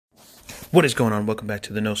What is going on? Welcome back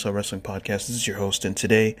to the No Cell Wrestling Podcast. This is your host, and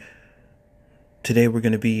today we're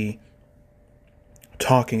going to be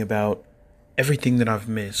talking about everything that I've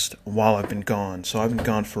missed while I've been gone. So I've been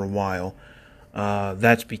gone for a while.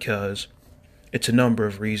 That's because it's a number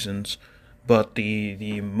of reasons, but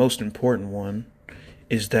the most important one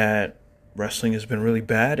is that wrestling has been really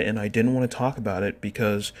bad, and I didn't want to talk about it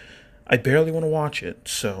because I barely want to watch it.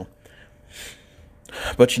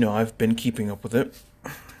 But I've been keeping up with it.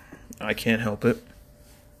 I can't help it.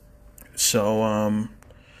 So,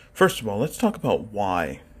 first of all, let's talk about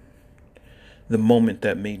why. The moment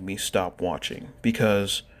that made me stop watching.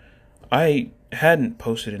 Because I hadn't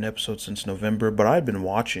posted an episode since November, but I'd been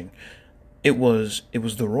watching. It was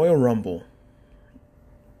the Royal Rumble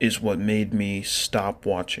is what made me stop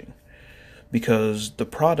watching. Because the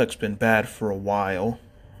product's been bad for a while.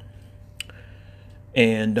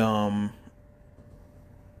 And,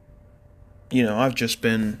 I've just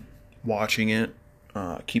been watching it,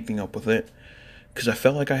 keeping up with it, because I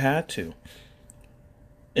felt like I had to.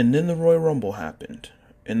 And then the Royal Rumble happened,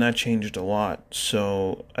 and that changed a lot.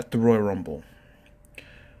 So, at the Royal Rumble,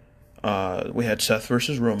 we had Seth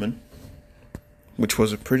versus Roman, which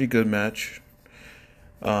was a pretty good match.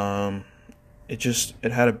 It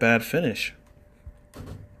had a bad finish.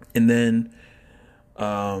 And then,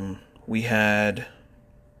 we had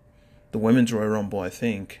the Women's Royal Rumble, I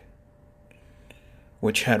think,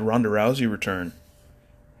 which had Ronda Rousey return.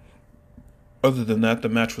 Other than that, the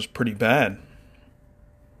match was pretty bad.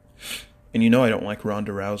 And I don't like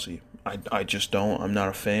Ronda Rousey. I just don't. I'm not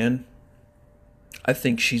a fan. I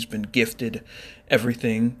think she's been gifted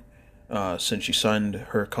everything since she signed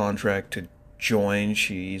her contract to join.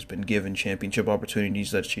 She's been given championship opportunities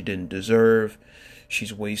that she didn't deserve.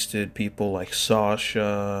 She's wasted people like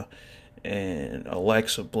Sasha and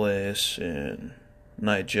Alexa Bliss and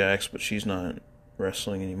Nia Jax, but she's not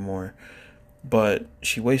wrestling anymore. But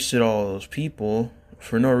she wasted all those people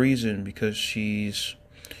for no reason, because she's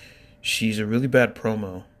a really bad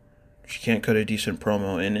promo. She can't cut a decent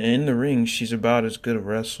promo, and in the ring she's about as good a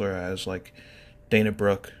wrestler as like Dana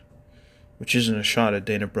Brooke, which isn't a shot at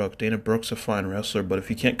Dana Brooke. Dana Brooke's a fine wrestler, but if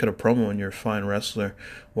you can't cut a promo and you're a fine wrestler,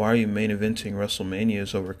 why are you main eventing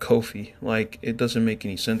WrestleManias over Kofi? Like, it doesn't make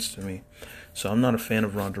any sense to me. So I'm not a fan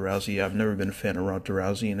of Ronda Rousey. I've never been a fan of Ronda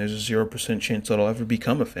Rousey, and there's a 0% chance that I'll ever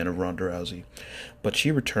become a fan of Ronda Rousey. But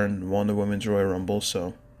she returned and won the Women's Royal Rumble,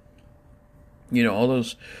 so all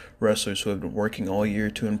those wrestlers who have been working all year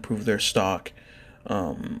to improve their stock,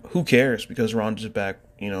 who cares? Because Ronda's back,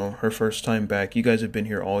 her first time back. You guys have been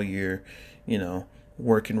here all year,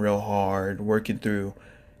 working real hard, working through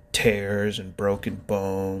tears and broken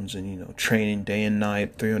bones, and training day and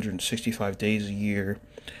night, 365 days a year.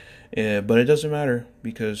 But it doesn't matter,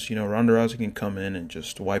 because Ronda Rousey can come in and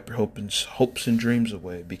just wipe your hopes and dreams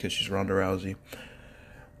away, because she's Ronda Rousey.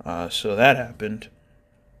 So that happened.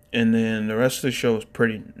 And then the rest of the show was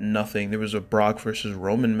pretty nothing. There was a Brock versus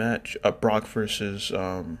Roman match. Brock versus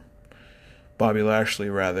Bobby Lashley,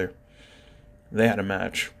 rather. They had a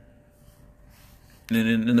match.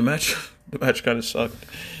 And the match kind of sucked.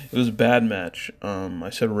 It was a bad match. I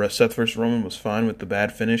said Seth versus Roman was fine with the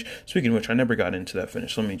bad finish. Speaking of which, I never got into that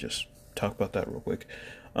finish. Let me just talk about that real quick.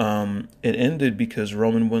 It ended because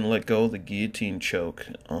Roman wouldn't let go of the guillotine choke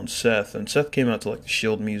on Seth. And Seth came out to like the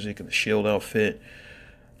Shield music and the Shield outfit.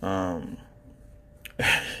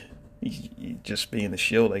 Just being the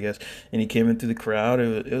Shield, I guess. And he came into the crowd.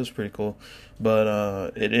 It was pretty cool.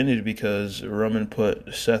 But it ended because Roman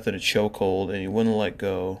put Seth in a chokehold and he wouldn't let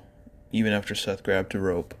go, even after Seth grabbed a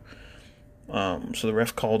rope. So the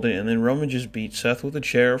ref called it, and then Roman just beat Seth with a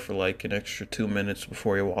chair for like an extra 2 minutes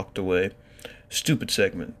before he walked away. Stupid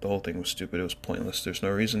segment. The whole thing was stupid. It was pointless. There's no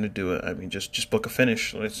reason to do it. I mean, just book a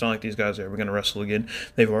finish. It's not like these guys are ever going to wrestle again.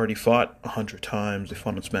 They've already fought 100 times. They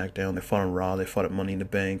fought on SmackDown. They fought on Raw. They fought at Money in the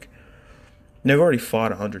Bank. They've already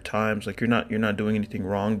fought 100 times. Like, you're not doing anything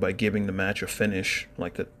wrong by giving the match a finish.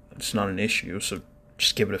 Like, it's not an issue. So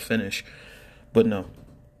just give it a finish. But no,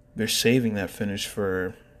 they're saving that finish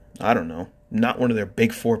for, I don't know, not one of their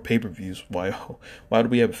big 4 pay-per-views. Why do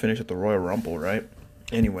we have a finish at the Royal Rumble, right?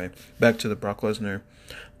 Anyway, back to the Brock Lesnar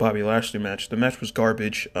Bobby Lashley match. The match was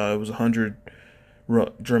garbage. It was 100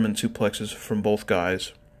 German suplexes from both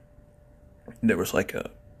guys. There was like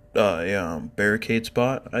a barricade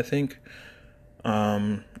spot, I think.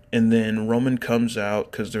 And then Roman comes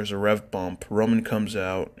out because there's a rev bump. Roman comes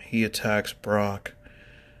out. He attacks Brock.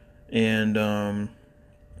 And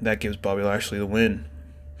that gives Bobby Lashley the win.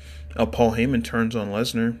 Paul Heyman turns on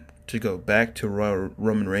Lesnar to go back to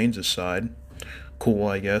Roman Reigns' side. Cool,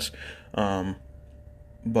 I guess.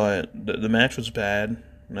 But the match was bad.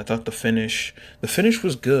 And I thought the finish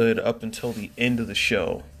was good up until the end of the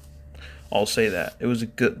show. I'll say that.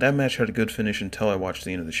 That match had a good finish until I watched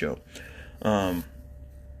the end of the show.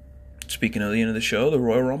 Speaking of the end of the show, the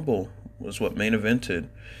Royal Rumble was what main evented,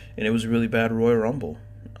 and it was a really bad Royal Rumble.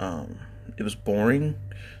 It was boring.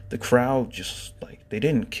 The crowd just, they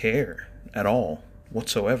didn't care at all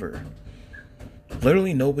whatsoever.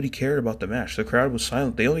 Literally nobody cared about the match. The crowd was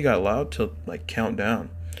silent. They only got allowed to, count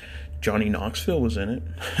down. Johnny Knoxville was in it.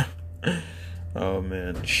 Oh,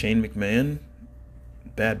 man. Shane McMahon.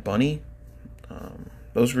 Bad Bunny.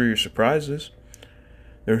 Those were your surprises.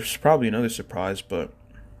 There's probably another surprise, but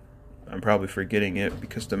I'm probably forgetting it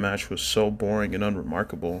because the match was so boring and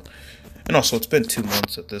unremarkable. And also, it's been 2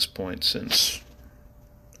 months at this point since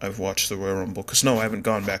I've watched the Royal Rumble. Because, no, I haven't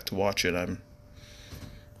gone back to watch it.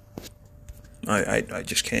 I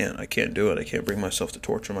just can't. I can't do it. I can't bring myself to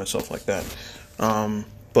torture myself like that.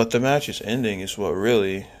 But the match's ending is what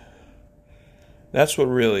really... That's what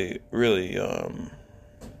really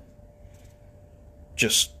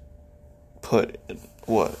just put...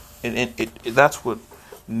 What? That's what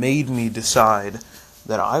made me decide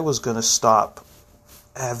that I was going to stop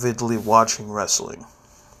avidly watching wrestling.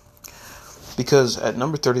 Because at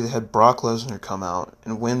number 30, they had Brock Lesnar come out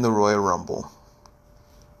and win the Royal Rumble.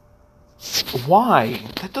 Why?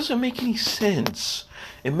 That doesn't make any sense.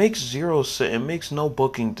 It makes zero sense. It makes no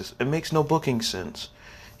booking sense.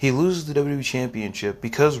 He loses the WWE Championship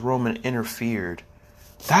because Roman interfered.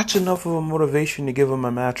 That's enough of a motivation to give him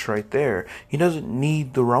a match right there. He doesn't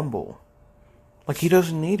need the Rumble. He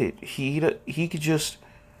doesn't need it. He could just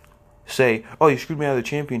say, "Oh, you screwed me out of the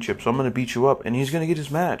championship, so I'm going to beat you up," and he's going to get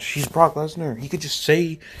his match. He's Brock Lesnar. He could just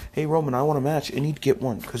say, "Hey, Roman, I want a match," and he'd get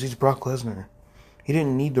one because he's Brock Lesnar. He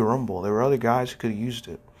didn't need the Rumble. There were other guys who could have used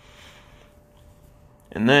it.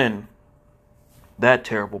 And then that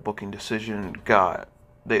terrible booking decision got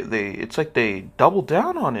it's like they doubled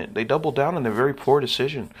down on it. They doubled down on their very poor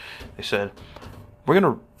decision. They said, "We're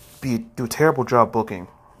going to do a terrible job booking,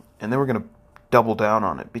 and then we're going to double down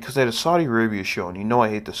on it," because they had a Saudi Arabia show, and you know I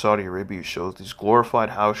hate the Saudi Arabia shows, these glorified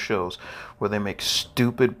house shows where they make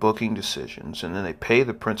stupid booking decisions, and then they pay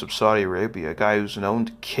the Prince of Saudi Arabia, a guy who's known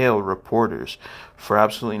to kill reporters for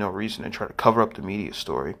absolutely no reason and try to cover up the media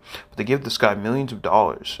story. But they give this guy millions of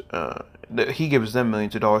dollars. He gives them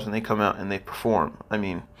millions of dollars, and they come out and they perform. I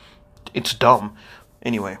mean, it's dumb.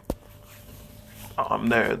 Anyway,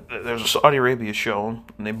 there's a Saudi Arabia show,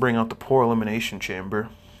 and they bring out the poor Elimination Chamber.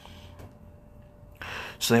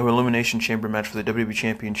 So they have an Elimination Chamber match for the WWE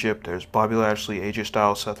Championship. There's Bobby Lashley, AJ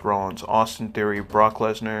Styles, Seth Rollins, Austin Theory, Brock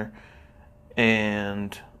Lesnar,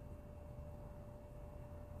 and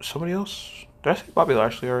somebody else. Did I say Bobby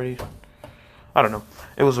Lashley already? I don't know.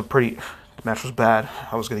 The match was bad.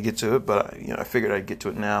 I was going to get to it, but I figured I'd get to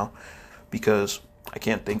it now because I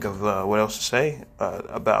can't think of what else to say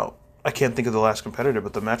I can't think of the last competitor,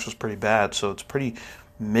 but the match was pretty bad. So it's a pretty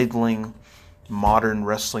middling, modern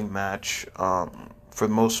wrestling match. For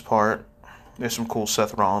the most part, there's some cool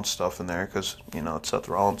Seth Rollins stuff in there because, it's Seth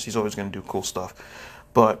Rollins. He's always going to do cool stuff.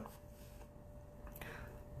 But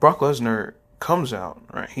Brock Lesnar comes out,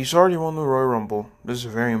 right? He's already won the Royal Rumble. This is a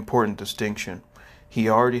very important distinction. He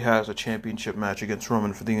already has a championship match against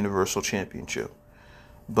Roman for the Universal Championship.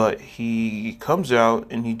 But he comes out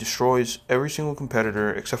and he destroys every single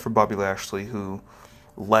competitor except for Bobby Lashley, who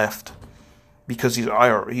left because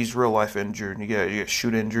he's real life injured. He got a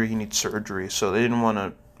shoot injury. He needs surgery. So they didn't want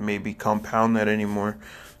to maybe compound that anymore.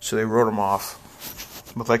 So they wrote him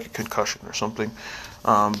off with a concussion or something.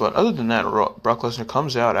 But other than that, Brock Lesnar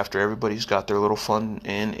comes out after everybody's got their little fun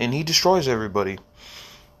in, and he destroys everybody.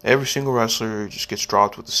 Every single wrestler just gets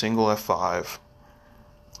dropped with a single F5.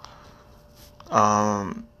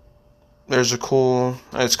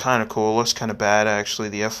 It's kind of cool. Looks kind of bad, actually.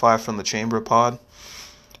 The F5 from the Chamber Pod.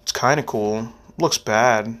 It's kind of cool. Looks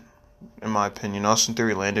bad, in my opinion. Austin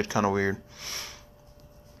Theory landed kind of weird.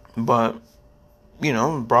 But,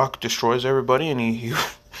 Brock destroys everybody, and he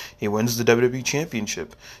wins the WWE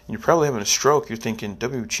Championship. And you're probably having a stroke. You're thinking,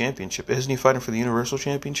 WWE Championship? Isn't he fighting for the Universal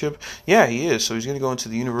Championship? Yeah, he is. So he's going to go into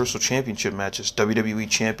the Universal Championship match as WWE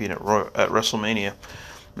Champion at WrestleMania.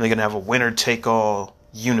 And they're going to have a winner-take-all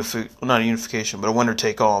not a unification, but a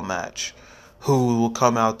winner-take-all match. Who will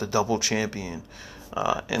come out the double champion?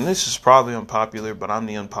 And this is probably unpopular, but I'm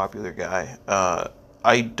the unpopular guy.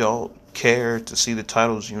 I don't care to see the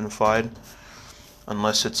titles unified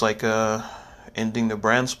unless it's ending the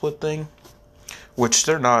brand split thing, which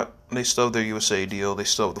they're not. They still have their USA deal. They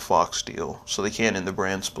still have the Fox deal, so they can't end the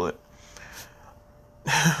brand split.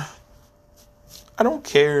 I don't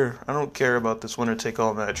care. I don't care about this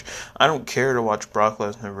winner-take-all match. I don't care to watch Brock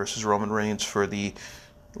Lesnar versus Roman Reigns for the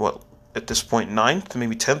what, at this point, ninth,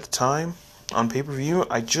 maybe 10th time on pay-per-view.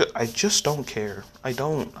 I just don't care. I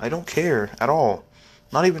don't care at all.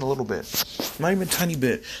 Not even a little bit. Not even a tiny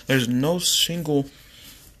bit. There's no single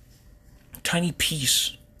tiny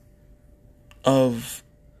piece of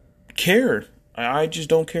care. I just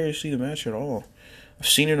don't care to see the match at all. I've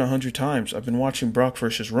seen it 100 times. I've been watching Brock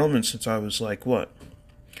versus Roman since I was like, what?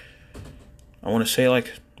 I want to say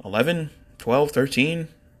like 11, 12, 13.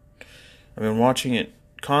 I've been watching it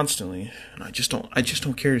constantly, and I just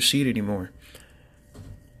don't care to see it anymore.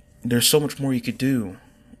 There's so much more you could do.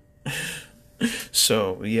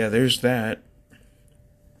 So, yeah, there's that.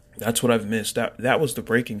 That's what I've missed. That was the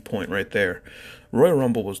breaking point right there. Royal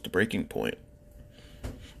Rumble was the breaking point.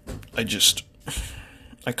 I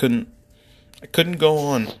couldn't go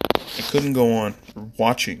on. I couldn't go on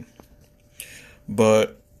watching.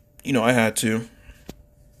 But, I had to.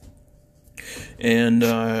 And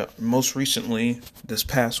most recently, this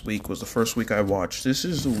past week was the first week I watched. This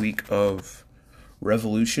is the week of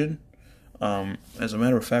Revolution. As a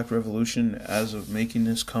matter of fact, Revolution, as of making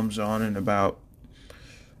this, comes on in about,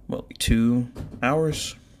 2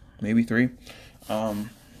 hours, maybe 3.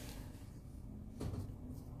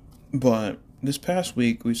 But this past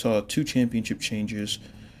week, we saw 2 championship changes.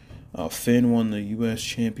 Finn won the U.S.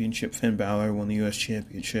 Championship. Finn Balor won the U.S.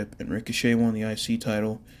 Championship. And Ricochet won the IC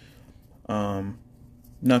title.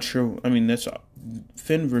 Not sure. I mean, that's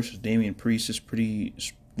Finn versus Damian Priest is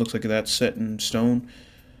looks like that's set in stone.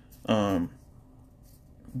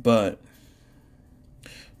 But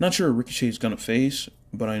not sure Ricochet is gonna face.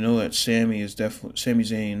 But I know that Sami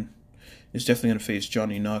Zayn is definitely gonna face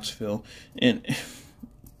Johnny Knoxville. And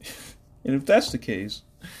and if that's the case,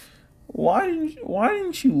 why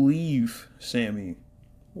didn't you leave, Sami?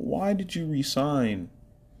 Why did you resign?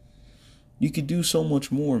 You could do so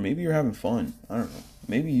much more. Maybe you're having fun. I don't know.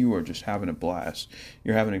 Maybe you are just having a blast.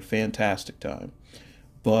 You're having a fantastic time.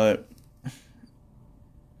 But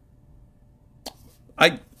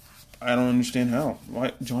I don't understand how.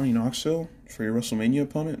 Why Johnny Knoxville for your WrestleMania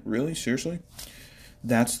opponent? Really? Seriously?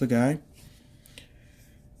 That's the guy?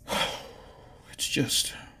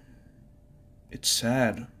 It's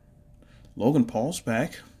sad. Logan Paul's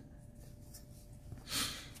back.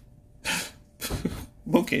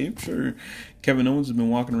 Okay, sure. Kevin Owens has been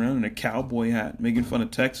walking around in a cowboy hat, making fun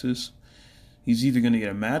of Texas. He's either going to get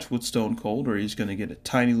a match with Stone Cold, or he's going to get a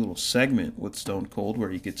tiny little segment with Stone Cold where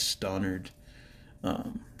he gets stunned,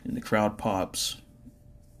 and the crowd pops.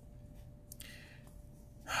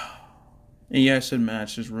 And yeah, I said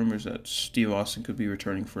match. There's rumors that Steve Austin could be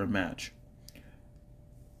returning for a match.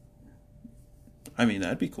 I mean,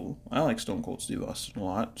 that'd be cool. I like Stone Cold Steve Austin a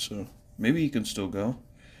lot, so maybe he can still go.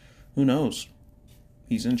 Who knows?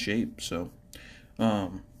 He's in shape, so.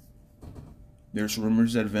 There's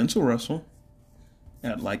rumors that Vince will wrestle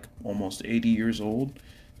at like almost 80 years old.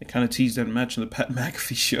 They kind of teased that match in the Pat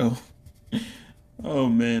McAfee show. Oh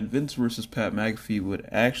man, Vince versus Pat McAfee would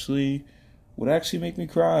actually make me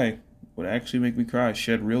cry. Would actually make me cry.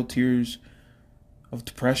 Shed real tears of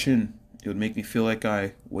depression. It would make me feel like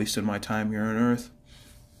I wasted my time here on Earth.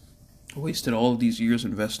 I wasted all of these years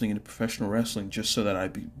investing into professional wrestling just so that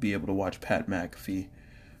I'd be able to watch Pat McAfee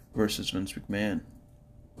versus Vince McMahon.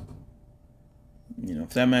 If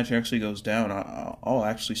that match actually goes down, I'll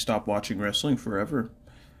actually stop watching wrestling forever.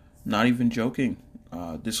 Not even joking.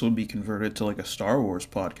 This will be converted to like a Star Wars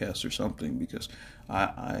podcast or something, because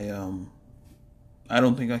I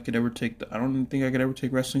don't think I could ever take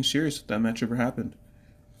wrestling serious if that match ever happened.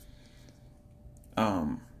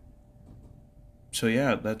 So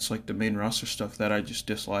yeah, that's like the main roster stuff that I just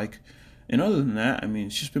dislike. And other than that, I mean,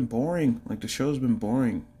 it's just been boring. Like, the show's been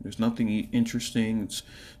boring. There's nothing interesting. It's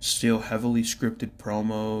still heavily scripted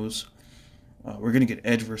promos. We're going to get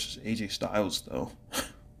Edge versus AJ Styles, though.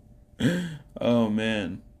 Oh,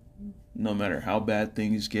 man. No matter how bad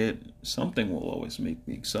things get, something will always make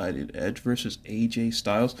me excited. Edge versus AJ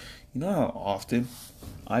Styles. You know how often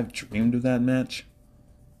I've dreamed of that match?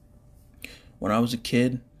 When I was a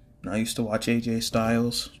kid, and I used to watch AJ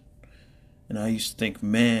Styles, and I used to think,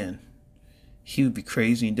 man, he would be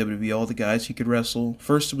crazy in WWE. All the guys he could wrestle.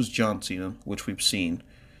 First it was John Cena, which we've seen.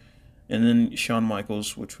 And then Shawn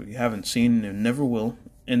Michaels, which we haven't seen and never will.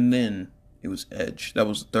 And then it was Edge. That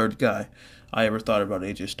was the third guy I ever thought about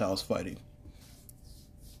AJ Styles fighting.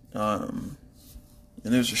 And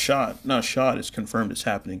there's a shot. Not a shot. It's confirmed it's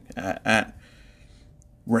happening at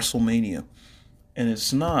WrestleMania. And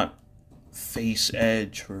it's not face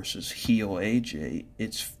Edge versus heel AJ.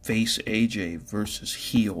 It's face AJ versus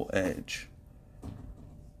heel Edge.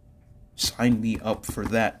 Sign me up for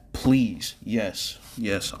that, please. Yes,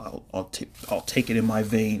 yes, I'll take it in my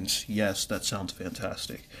veins. Yes, that sounds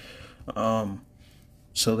fantastic.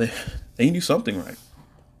 So they do something right.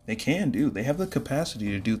 They can do. They have the capacity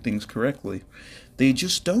to do things correctly. They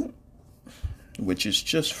just don't, which is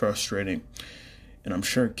just frustrating. And I'm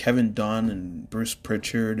sure Kevin Dunn and Bruce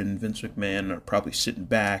Pritchard and Vince McMahon are probably sitting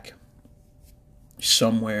back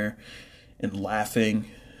somewhere and laughing,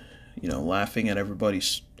 laughing at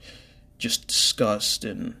everybody's just disgust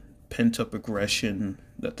and pent up aggression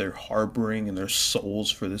that they're harboring in their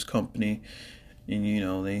souls for this company.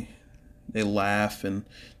 And they laugh and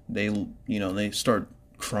they start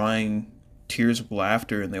crying tears of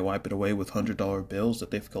laughter, and they wipe it away with $100 bills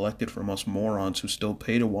that they've collected from us morons who still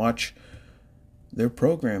pay to watch their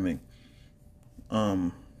programming.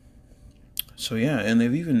 So yeah, and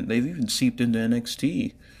they've even seeped into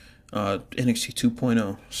NXT, NXT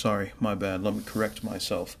 2.0. Sorry, my bad. Let me correct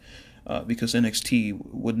myself, because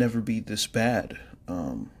NXT would never be this bad.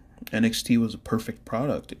 NXT was a perfect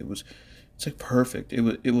product. It's like perfect.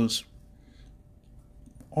 It was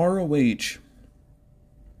ROH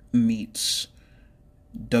meets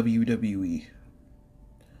WWE.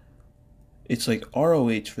 It's like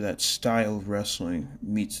ROH for that style of wrestling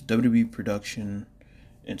meets WWE production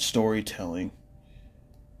and storytelling.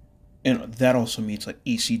 And that also meets like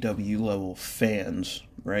ECW level fans,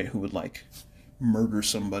 right? Who would like murder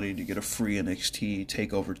somebody to get a free NXT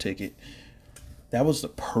takeover ticket. That was the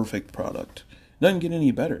perfect product. Doesn't get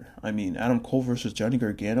any better. I mean, Adam Cole versus Johnny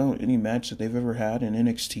Gargano, any match that they've ever had in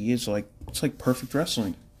NXT is it's like perfect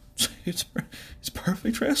wrestling. It's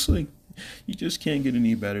perfect wrestling. You just can't get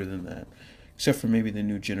any better than that. Except for maybe the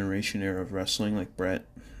new generation era of wrestling, like Brett,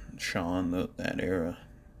 Shawn, that era.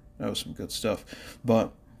 That was some good stuff.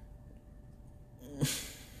 But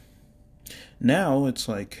now it's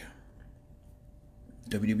like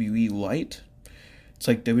WWE Light. It's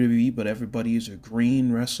like WWE, but everybody is a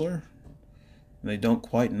green wrestler. And they don't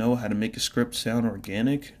quite know how to make a script sound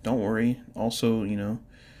organic. Don't worry. Also,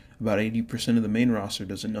 about 80% of the main roster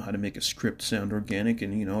doesn't know how to make a script sound organic.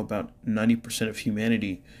 And, about 90% of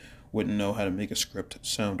humanity wouldn't know how to make a script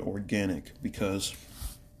sound organic, because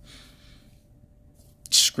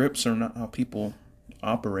scripts are not how people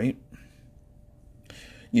operate.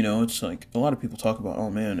 It's like a lot of people talk about, oh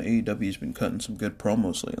man, AEW's been cutting some good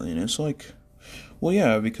promos lately. And it's like, well,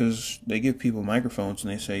 yeah, because they give people microphones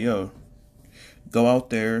and they say, yo, go out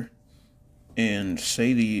there and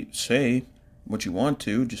say what you want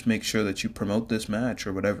to. Just make sure that you promote this match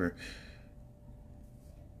or whatever.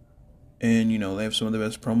 And, they have some of the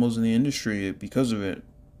best promos in the industry because of it.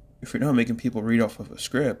 If you're not making people read off of a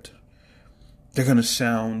script, they're going to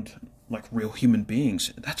sound like real human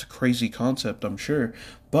beings. That's a crazy concept, I'm sure.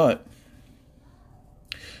 But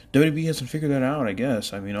WWE hasn't figured that out, I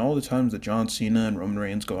guess. I mean, all the times that John Cena and Roman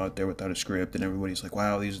Reigns go out there without a script and everybody's like,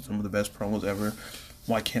 wow, these are some of the best promos ever.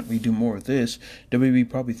 Why can't we do more of this? WWE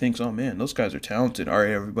probably thinks, oh man, those guys are talented. All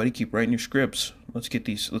right, everybody, keep writing your scripts. Let's get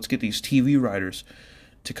these TV writers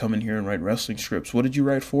to come in here and write wrestling scripts. What did you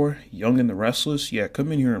write for? Young and the Restless? Yeah,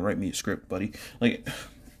 come in here and write me a script, buddy. Like,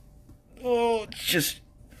 oh,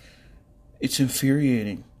 it's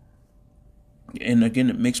infuriating. And again,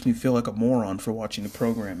 it makes me feel like a moron for watching the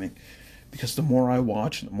programming. Because the more I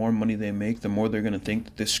watch, the more money they make, the more they're going to think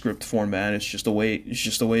that this script format is just the way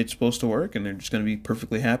it's supposed to work, and they're just going to be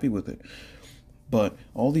perfectly happy with it. But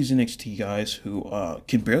all these NXT guys who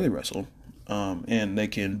can barely wrestle, and they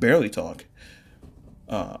can barely talk,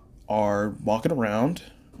 are walking around,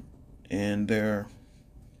 and they're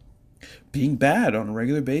being bad on a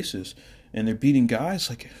regular basis. And they're beating guys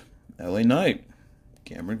like LA Knight,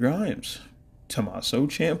 Cameron Grimes, Tommaso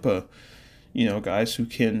Ciampa, guys who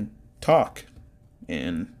can talk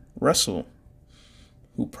and wrestle,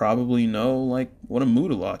 who probably know what a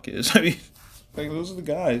Muda lock is. I mean, those are the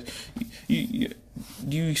guys.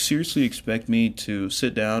 Do you seriously expect me to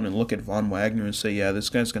sit down and look at Von Wagner and say, yeah, this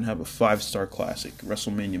guy's gonna have a 5-star classic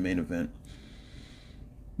WrestleMania main event?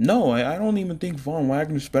 No, I don't even think Von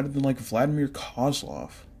Wagner's better than Vladimir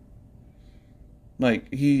Kozlov.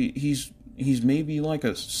 He's maybe like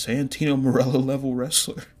a Santino Marella level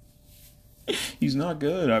wrestler. He's not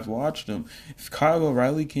good. I've watched him. If Kyle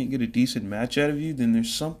O'Reilly can't get a decent match out of you, then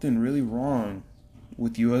there's something really wrong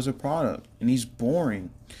with you as a product. And he's boring.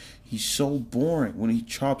 He's so boring. When he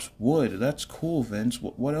chops wood, that's cool, Vince.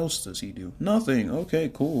 What else does he do? Nothing. Okay,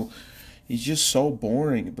 cool. He's just so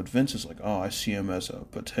boring. But Vince is like, oh, I see him as a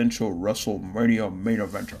potential WrestleMania main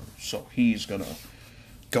eventer. So he's going to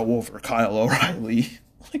go over Kyle O'Reilly.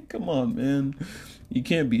 Come on, man. You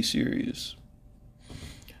can't be serious.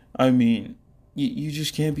 I mean, You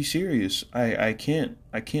just can't be serious. I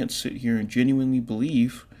can't sit here and genuinely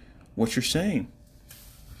believe what you're saying.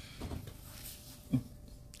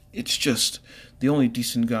 It's just the only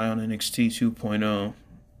decent guy on NXT 2.0.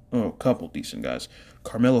 Oh, a couple decent guys.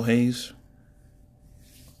 Carmelo Hayes,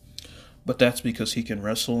 but that's because he can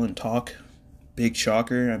wrestle and talk. Big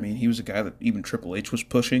shocker. I mean, he was a guy that even Triple H was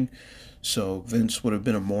pushing, so Vince would have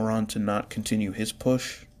been a moron to not continue his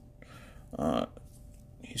push. Uh,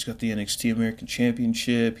 he's got the NXT American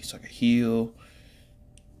Championship. He's like a heel.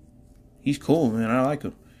 He's cool, man. I like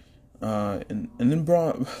him. And then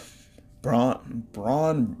Braun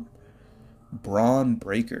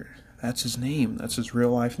Breaker. That's his name. That's his real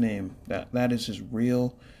life name. That is his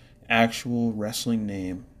real, actual wrestling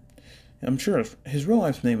name. I'm sure his real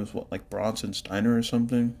life name is what, like Bronson Steiner or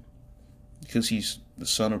something, because he's the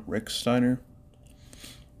son of Rick Steiner.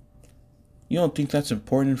 You don't think that's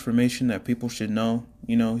important information that people should know?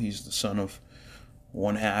 You know, he's the son of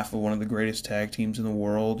one half of one of the greatest tag teams in the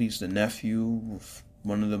world. He's the nephew of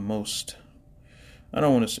one of the most, I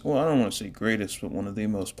don't want to say greatest, but one of the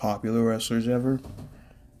most popular wrestlers ever.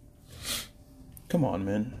 Come on,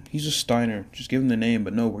 man. He's a Steiner. Just give him the name,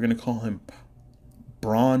 but no, we're going to call him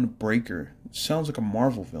Braun Breaker. It sounds like a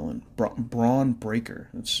Marvel villain. Braun Breaker.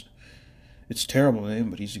 It's a terrible name,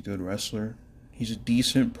 but he's a good wrestler. He's a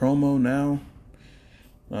decent promo now.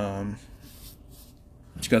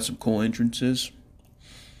 He's got some cool entrances.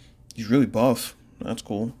 He's really buff. That's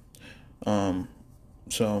cool.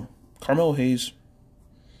 So Carmelo Hayes,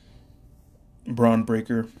 Braun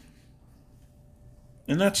Breaker,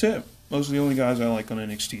 and that's it. Those are the only guys I like on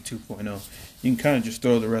NXT 2.0. You can kind of just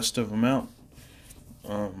throw the rest of them out.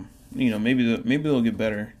 Maybe they'll get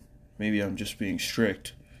better. Maybe I'm just being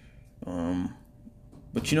strict.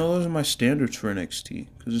 But those are my standards for NXT,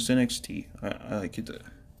 because it's NXT. I like it.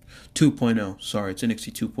 2.0. Sorry, it's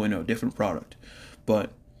NXT 2.0. Different product.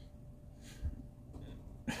 But,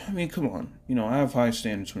 I mean, come on. I have high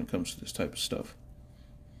standards when it comes to this type of stuff.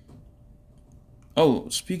 Oh,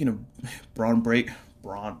 speaking of Braun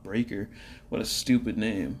Breaker, what a stupid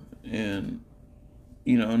name. And,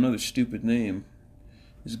 another stupid name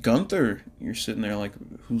is Gunther. You're sitting there like,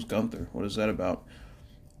 who's Gunther? What is that about?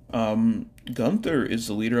 Gunther is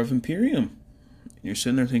the leader of Imperium. You're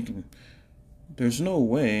sitting there thinking, there's no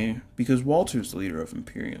way, because Walter's the leader of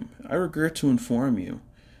Imperium. I regret to inform you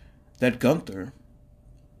that Gunther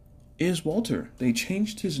is Walter. They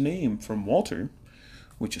changed his name from Walter,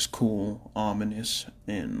 which is cool, ominous,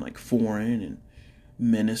 and like foreign and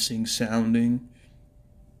menacing sounding,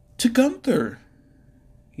 to Gunther.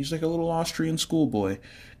 He's like a little Austrian schoolboy.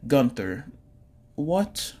 Gunther.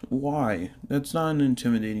 What? Why? That's not an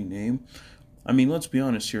intimidating name. I mean, let's be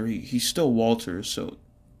honest here. He's still Walter, so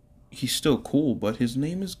he's still cool, but his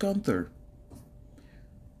name is Gunther.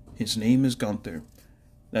 His name is Gunther.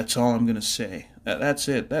 That's all I'm gonna say. That's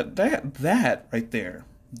it. That right there.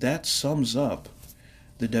 That sums up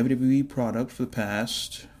the WWE product for the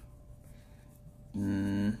past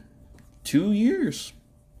 2 years.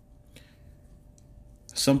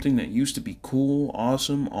 Something that used to be cool,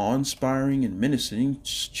 awesome, awe-inspiring, and menacing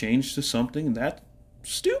changed to something that's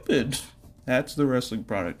stupid. That's the wrestling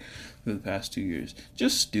product for the past 2 years.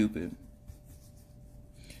 Just stupid.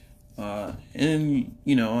 I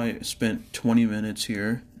spent 20 minutes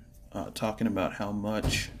here talking about how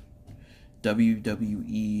much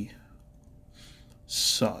WWE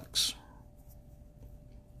sucks.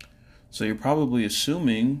 So you're probably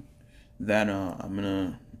assuming that I'm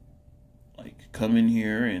gonna come in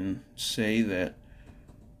here and say that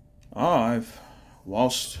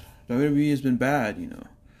whilst WWE has been bad,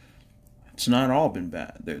 it's not all been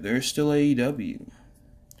bad. There's still AEW.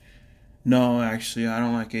 No, actually, I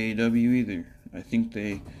don't like AEW either. I think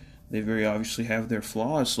they very obviously have their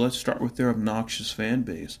flaws. So let's start with their obnoxious fan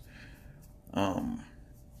base.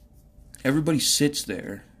 Everybody sits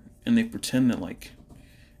there and they pretend that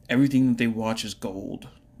everything that they watch is gold.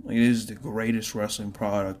 It is the greatest wrestling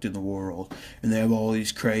product in the world. And they have all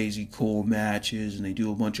these crazy cool matches. And they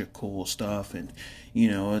do a bunch of cool stuff. And,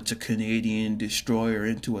 it's a Canadian destroyer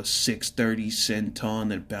into a 630 centon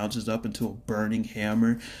that bounces up into a burning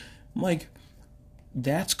hammer.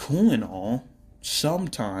 That's cool and all.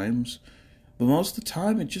 Sometimes. But most of the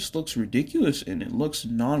time it just looks ridiculous. And it looks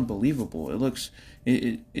non-believable. It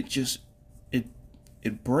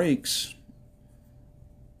breaks.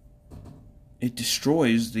 It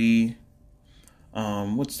destroys the,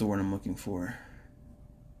 what's the word I'm looking for?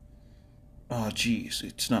 Oh, geez,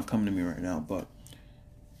 it's not coming to me right now, but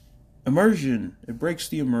immersion. It breaks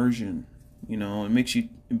the immersion. It makes you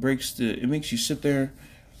sit there,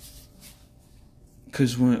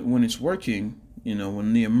 because when it's working,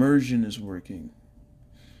 when the immersion is working,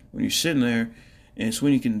 when you're sitting there, and it's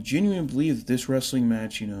when you can genuinely believe that this wrestling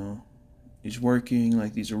match, is working,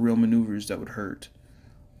 like these are real maneuvers that would hurt.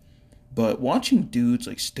 But watching dudes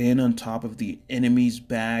like stand on top of the enemy's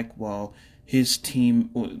back while his team,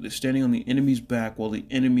 they're standing on the enemy's back while the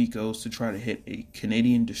enemy goes to try to hit a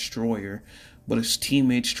Canadian destroyer, but his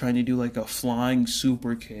teammates trying to do like a flying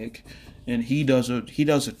super kick, and he does a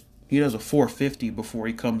 450 before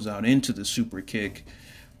he comes out into the super kick,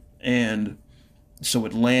 and so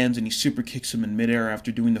it lands and he super kicks him in midair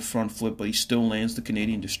after doing the front flip, but he still lands the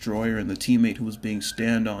Canadian destroyer, and the teammate who was being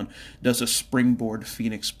stand on does a springboard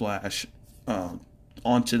Phoenix splash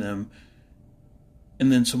onto them.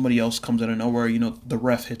 And then somebody else comes out of nowhere. The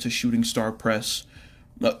ref hits a shooting star press,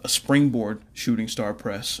 a springboard shooting star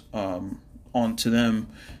press onto them.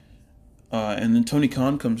 And then Tony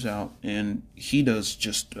Khan comes out and he does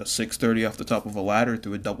just a 630 off the top of a ladder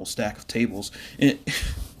through a double stack of tables. And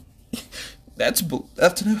that's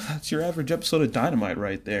your average episode of Dynamite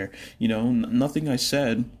right there. Nothing I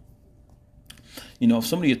said. If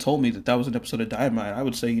somebody had told me that was an episode of Dynamite, I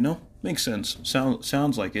would say, makes sense.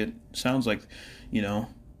 Sounds like it. Sounds like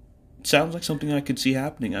something I could see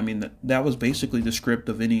happening. I mean, that was basically the script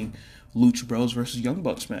of any Lucha Bros versus Young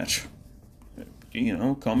Bucks match.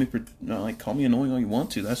 Call me annoying all you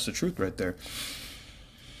want to. That's the truth right there.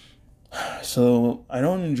 So I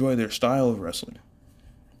don't enjoy their style of wrestling.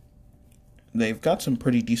 They've got some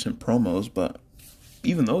pretty decent promos, but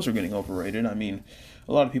even those are getting overrated. I mean,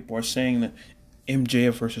 a lot of people are saying that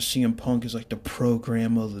MJF versus CM Punk is like the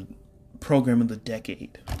program of the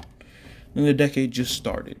decade. And the decade just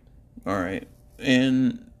started. All right.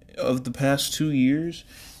 And of the past 2 years,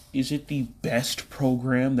 is it the best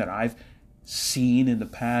program that I've seen in the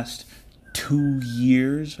past 2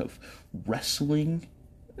 years of wrestling?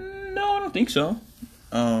 No, I don't think so.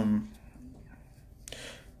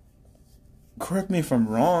 Correct me if I'm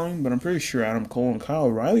wrong, but I'm pretty sure Adam Cole and Kyle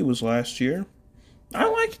O'Reilly was last year. I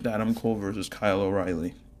liked Adam Cole versus Kyle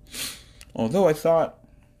O'Reilly. Although I thought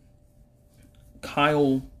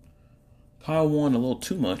Kyle won a little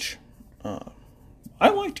too much. I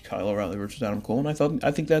liked Kyle O'Reilly versus Adam Cole, and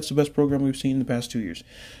I think that's the best program we've seen in the past 2 years.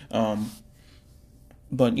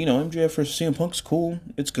 But MJF versus CM Punk's cool.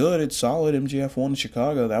 It's good. It's solid. MJF won in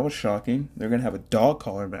Chicago. That was shocking. They're gonna have a dog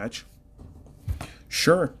collar match.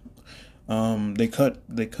 Sure. They cut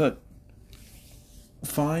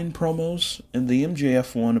fine promos in the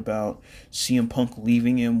MJF one about CM Punk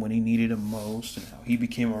leaving him when he needed him most, and how he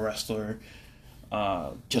became a wrestler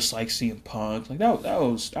just like CM Punk. Like that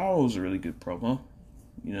was a really good promo.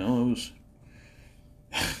 It was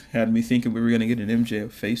had me thinking we were gonna get an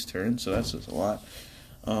MJF face turn, so that says a lot.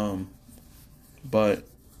 But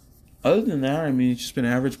other than that, I mean, it's just been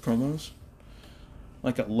average promos.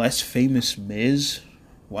 Like a less famous Miz.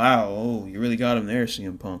 Wow, you really got him there,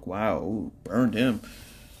 CM Punk. Wow, burned him.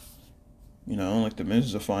 Like the Miz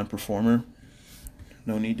is a fine performer.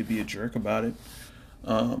 No need to be a jerk about it.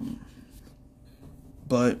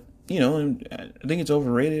 But, I think it's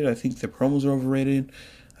overrated. I think their promos are overrated.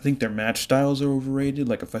 I think their match styles are overrated.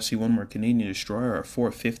 Like, if I see one more Canadian Destroyer or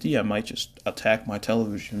 450, I might just attack my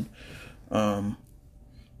television. Their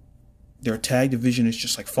tag division is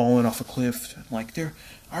just, like, falling off a cliff. Like,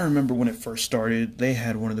 I remember when it first started, they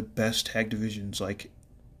had one of the best tag divisions, like,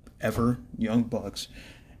 ever. Young Bucks,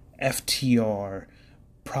 FTR,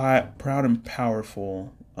 Proud and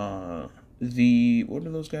Powerful, what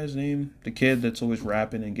are those guys' name? The kid that's always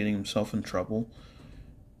rapping and getting himself in trouble.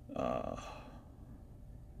 I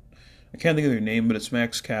can't think of their name, but it's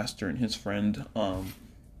Max Caster and his friend.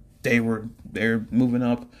 They're moving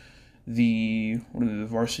up. The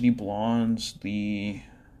Varsity Blondes, the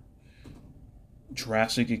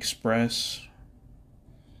Jurassic Express.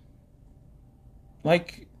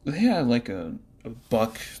 Like, they had like a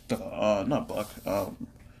Buck, not Buck,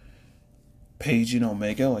 Page and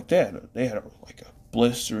Omega. Like, they had a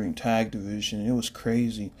blistering tag division. It was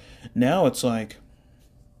crazy. Now it's like,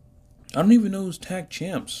 I don't even know who's tag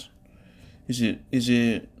champs. Is it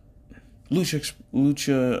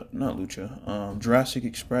Jurassic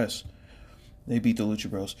Express? They beat the Lucha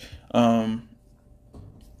Bros.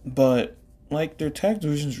 But like, their tag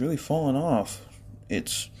division's really fallen off.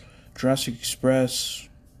 It's Jurassic Express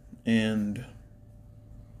and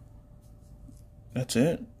that's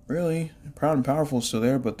it, really. Proud and Powerful is still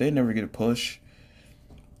there, but they never get a push.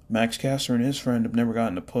 Max Caster and his friend have never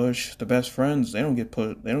gotten a push. The Best Friends, they don't get a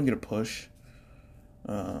push.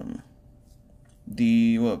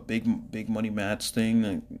 The Big Money Mats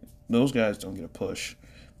thing, those guys don't get a push.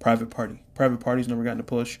 Private Party's never gotten a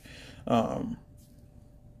push.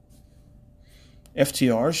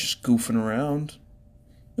 FTR is just goofing around.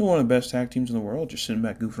 They're one of the best tag teams in the world, just sitting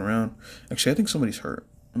back goofing around. Actually, I think somebody's hurt.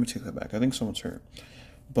 Let me take that back. I think someone's hurt.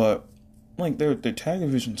 But, like, their tag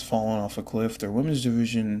division's falling off a cliff. Their women's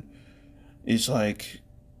division is like,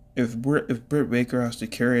 if Britt Baker has to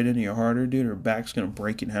carry it any harder, dude, her back's going to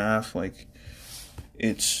break in half. Like,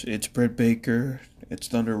 it's Britt Baker, it's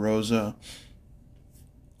Thunder Rosa,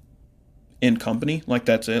 and company. Like,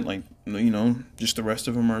 that's it. Like, you know, just the rest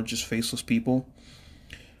of them are just faceless people.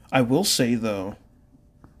 I will say, though,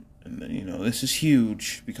 and you know, this is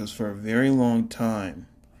huge, because for a very long time,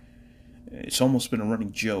 it's almost been a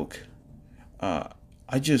running joke. I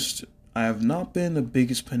have not been the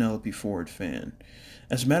biggest Penelope Ford fan.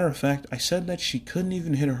 As a matter of fact, I said that she couldn't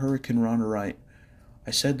even hit a Hurricane Rana right.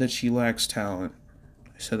 I said that she lacks talent.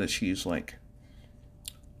 I said that she's like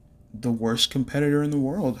the worst competitor in the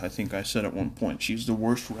world. I think I said at one point she's the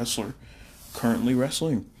worst wrestler currently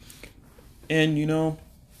wrestling. And you know,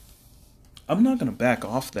 I'm not gonna back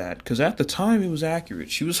off that, because at the time it was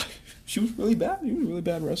accurate. She was really bad. She was a really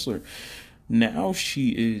bad wrestler. Now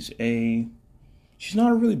she's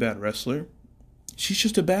not a really bad wrestler. She's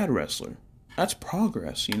just a bad wrestler. That's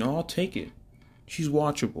progress, you know. I'll take it. She's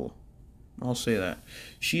watchable. I'll say that.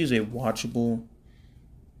 She is a watchable,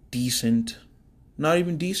 decent, not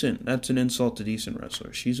even decent. That's an insult to decent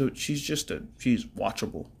wrestler. She's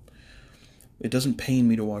watchable. It doesn't pain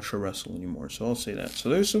me to watch her wrestle anymore, so I'll say that. So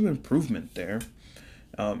there's some improvement there.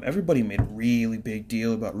 Everybody made a really big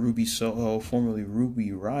deal about Ruby Soho, formerly Ruby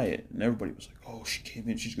Riott, and everybody was like, oh, she came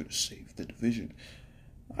in, she's going to save the division.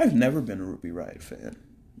 I've never been a Ruby Riott fan.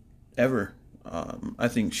 Ever. I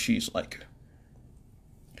think she's like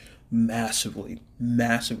massively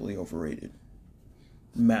overrated.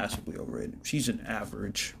 Massively overrated. She's an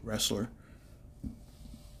average wrestler.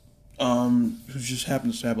 Who just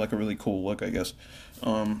happens to have like a really cool look, I guess.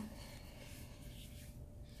 And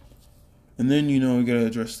then, you know, we gotta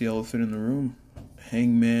address the elephant in the room.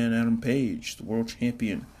 Hangman Adam Page, the world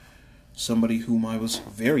champion. Somebody whom I was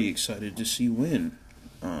very excited to see win.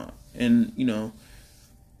 And, you know,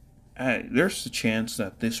 there's a chance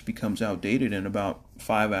that this becomes outdated in about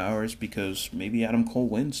 5 hours, because maybe Adam Cole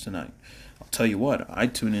wins tonight. I'll tell you what,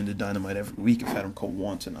 I'd tune into Dynamite every week if Adam Cole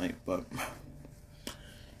won tonight, but,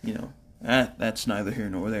 you know, that's neither here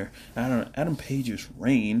nor there. Adam Page's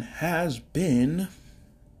reign has been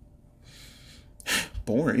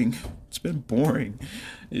boring. It's been boring.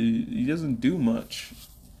 He doesn't do much.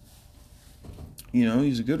 You know,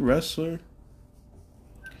 he's a good wrestler.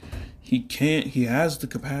 He has the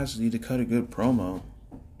capacity to cut a good promo.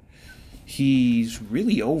 He's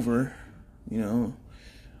really over, you know.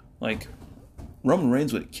 Like, Roman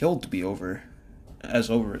Reigns would have killed to be over as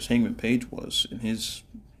Hangman Page was in his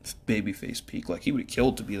babyface peak. Like, he would have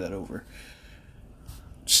killed to be that over.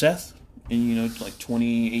 Seth, in, you know, like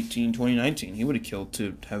 2018, 2019, he would have killed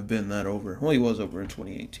to have been that over. Well, he was over in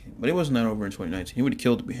 2018, but he wasn't that over in 2019. He would have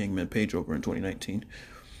killed to be Hangman Page over in 2019.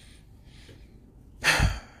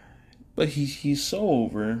 But he's so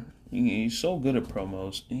over. He's so good at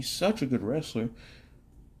promos. And he's such a good wrestler.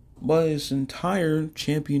 But his entire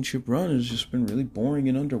championship run has just been really boring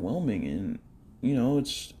and underwhelming. And, you know,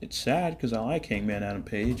 it's sad, because I like Hangman Adam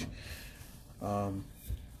Page. I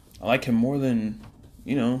like him more than,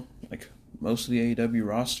 you know, like most of the AEW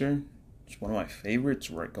roster. He's one of my favorites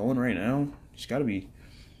going right now. He's got to be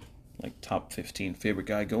like top 15 favorite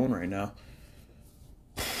guy going right now.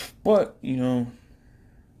 But, you know,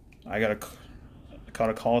 I gotta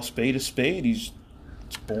call a spade a spade. It's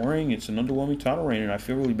boring. It's an underwhelming title reign, and I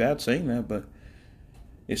feel really bad saying that, but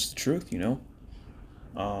it's the truth, you know.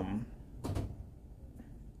 And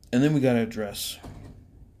then we gotta address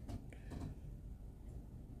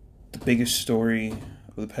the biggest story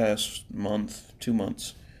of the past month, 2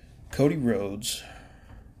 months. Cody Rhodes.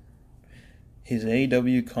 His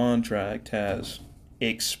AEW contract has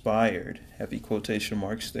expired. Heavy quotation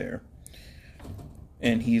marks there.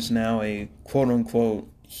 And he's now a quote-unquote,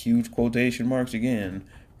 huge quotation marks again,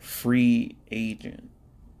 free agent.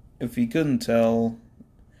 If you couldn't tell,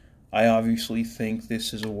 I obviously think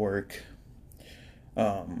this is a work.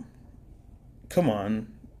 Come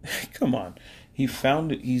on. Come on. He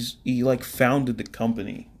founded the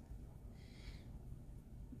company.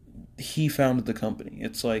 He founded the company.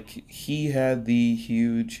 It's like he had the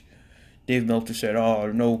huge... Dave Meltzer said,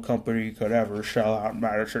 oh, no company could ever sell out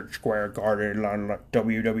Madison Square Garden like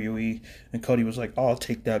WWE. And Cody was like, oh, I'll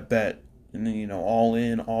take that bet. And then, you know, all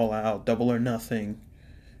in, all out, double or nothing,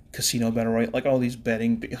 casino battle right, like all these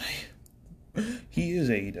betting. He is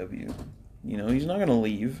AEW. You know, he's not going to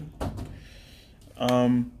leave.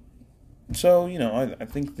 So, you know, I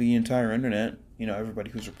think the entire internet, everybody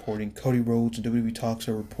who's reporting Cody Rhodes and WWE talks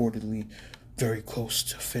are reportedly very close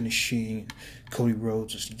to finishing. Cody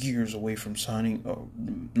Rhodes is years away from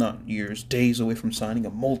signing, not years, days away from signing a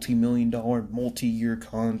multi-million-dollar, multi-year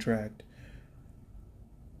contract.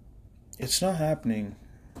 It's not happening.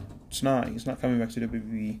 It's not. He's not coming back to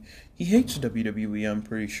WWE. He hates WWE, I'm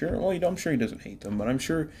pretty sure. Well, I'm sure he doesn't hate them, but I'm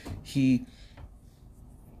sure he's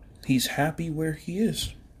happy where he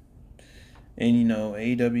is. And,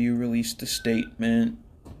 AEW released a statement.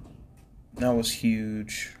 That was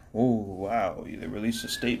huge. Oh, wow. They released a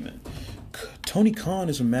statement. Tony Khan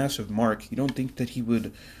is a massive mark. You don't think that he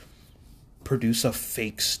would produce a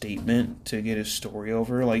fake statement to get his story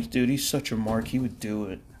over? Like, dude, he's such a mark. He would do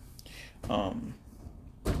it. And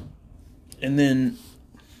then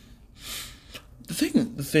the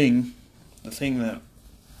thing that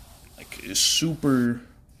is super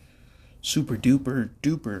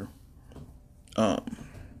duper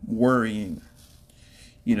worrying,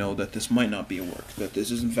 that this might not be a work, that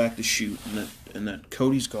this is in fact a shoot, and that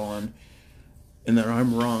Cody's gone, and that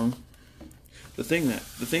I'm wrong. The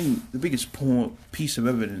biggest piece of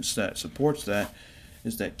evidence that supports that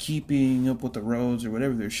is that Keeping Up with the Rhodes, or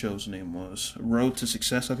whatever their show's name was, Road to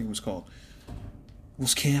Success, I think it was called,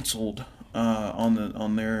 was canceled on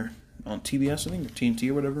TBS, I think, or TNT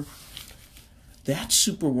or whatever. That's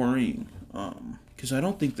super worrying, because I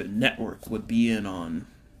don't think the network would be in on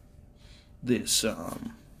this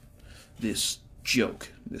joke,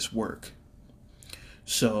 this work.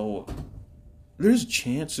 So there's a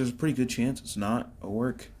pretty good chance it's not a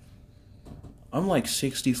work. I'm like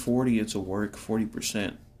 60-40, it's a work,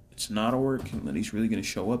 40% it's not a work, and that he's really going to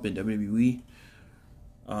show up in WWE.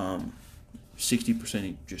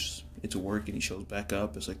 60% it's a work, and he shows back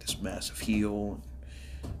up as like this massive heel.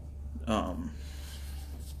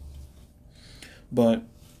 But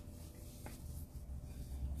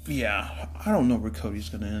yeah, I don't know where Cody's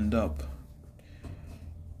going to end up.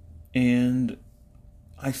 And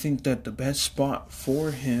I think that the best spot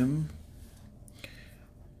for him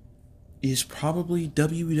is probably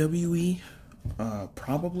WWE.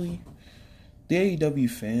 Probably. The AEW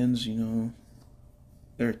fans,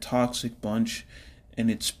 they're a toxic bunch,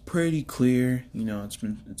 and it's pretty clear, it's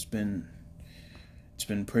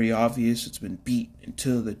been pretty obvious. It's been beat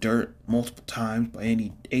into the dirt multiple times by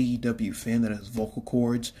any AEW fan that has vocal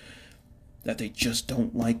cords, that they just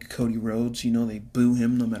don't like Cody Rhodes. They boo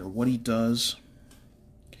him no matter what he does.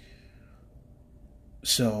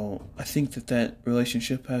 So I think that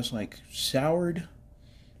relationship has soured,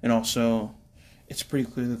 and also it's pretty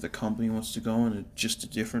clear that the company wants to go in just a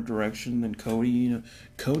different direction than Cody.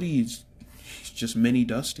 Cody's just mini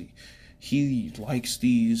Dusty. He likes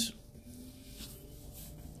these,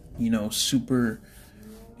 he likes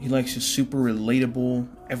a super relatable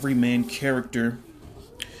everyman character.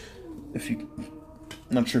 I'm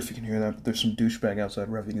not sure if you can hear that, but there's some douchebag outside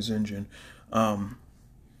revving his engine. What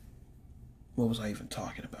was I even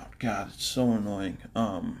talking about? God, it's so annoying.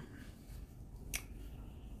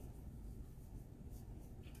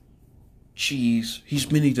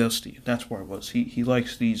 He's mini Dusty. That's where it was. He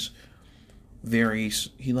likes these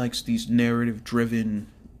narrative driven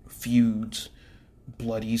feuds,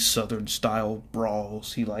 bloody Southern style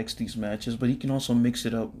brawls. He likes these matches, but he can also mix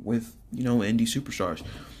it up with, indie superstars.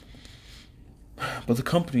 But the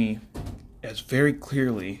company has very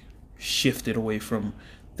clearly shifted away from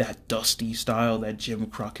that Dusty style, that Jim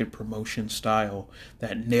Crockett promotion style,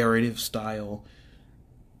 that narrative style.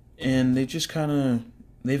 And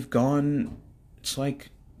they've gone, it's like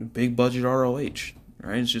big budget ROH,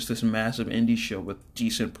 right? It's just this massive indie show with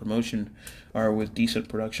decent promotion, or with decent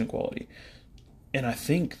production quality. And I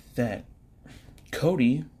think that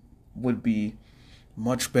Cody would be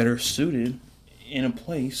much better suited in a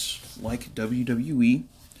place like WWE,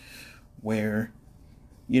 where,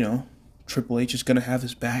 Triple H is going to have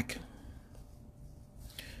his back,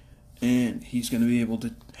 and he's going to be able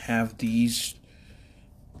to have these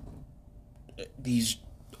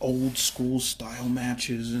old school style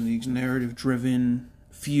matches and these narrative driven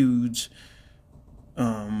feuds,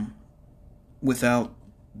 without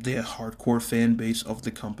the hardcore fan base of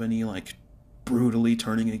the company brutally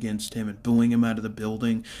turning against him and booing him out of the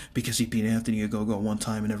building because he beat Anthony Ogogo one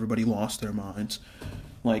time and everybody lost their minds.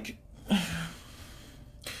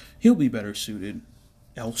 He'll be better suited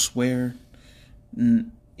elsewhere.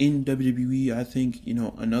 In WWE, I think,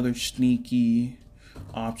 another sneaky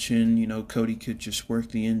option, Cody could just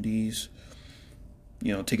work the indies,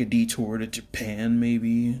 take a detour to Japan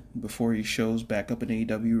maybe before he shows back up in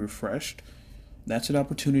AEW refreshed. That's an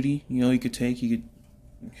opportunity, he could take. He could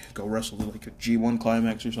go wrestle a G1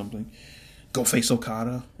 Climax or something. Go face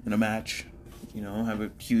Okada in a match. have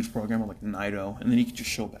a huge program like Naito, and then he could just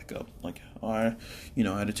show back up. Like, I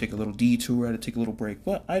had to take a little detour, I had to take a little break.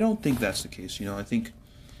 But I don't think that's the case. I think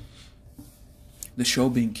the show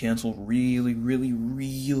being canceled really, really,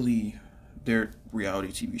 really, their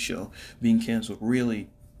reality TV show being canceled really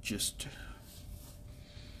just,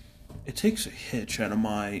 it takes a hitch out of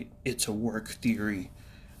my it's a work theory.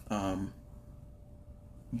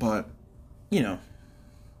 But,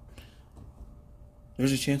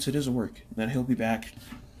 there's a chance it is a work, that he'll be back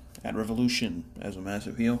at Revolution as a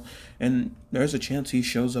massive heel, and there's a chance he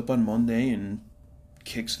shows up on Monday and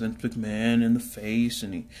kicks Vince McMahon in the face,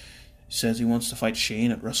 and he says he wants to fight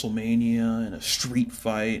Shane at WrestleMania in a street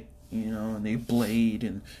fight, and they blade,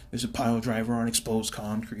 and there's a pile driver on exposed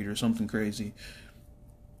concrete or something crazy.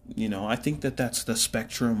 I think that's the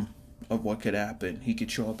spectrum of what could happen. He could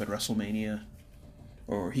show up at WrestleMania,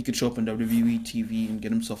 or he could show up on WWE TV and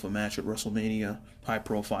get himself a match at WrestleMania, high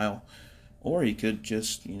profile, or he could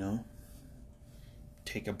just,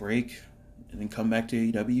 take a break and then come back to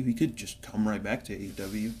AEW. He could just come right back to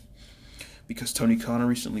AEW, because Tony Khan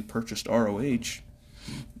recently purchased ROH.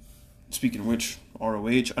 Speaking of which,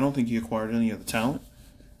 ROH, I don't think he acquired any of the talent.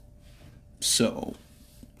 So,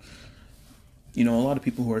 a lot of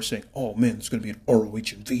people who are saying, oh man, it's going to be an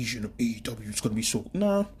ROH invasion of AEW, it's going to be so...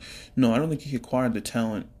 No, I don't think he acquired the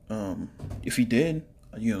talent. If he did,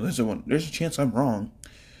 there's a chance I'm wrong.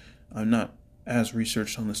 I'm not as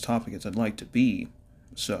researched on this topic as I'd like to be.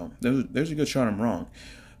 So, there's a good shot I'm wrong.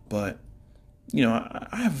 But, I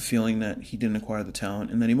have a feeling that he didn't acquire the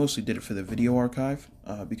talent, and that he mostly did it for the video archive,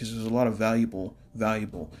 because there's a lot of valuable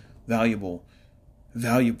video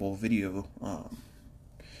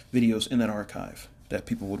videos in that archive that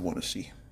people would want to see.